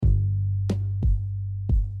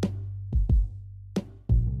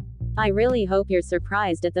I really hope you're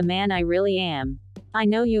surprised at the man I really am. I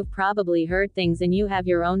know you've probably heard things and you have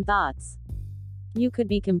your own thoughts. You could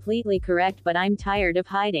be completely correct, but I'm tired of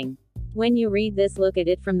hiding. When you read this, look at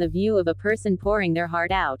it from the view of a person pouring their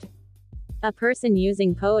heart out. A person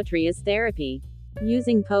using poetry as therapy.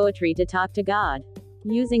 Using poetry to talk to God.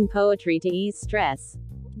 Using poetry to ease stress.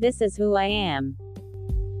 This is who I am.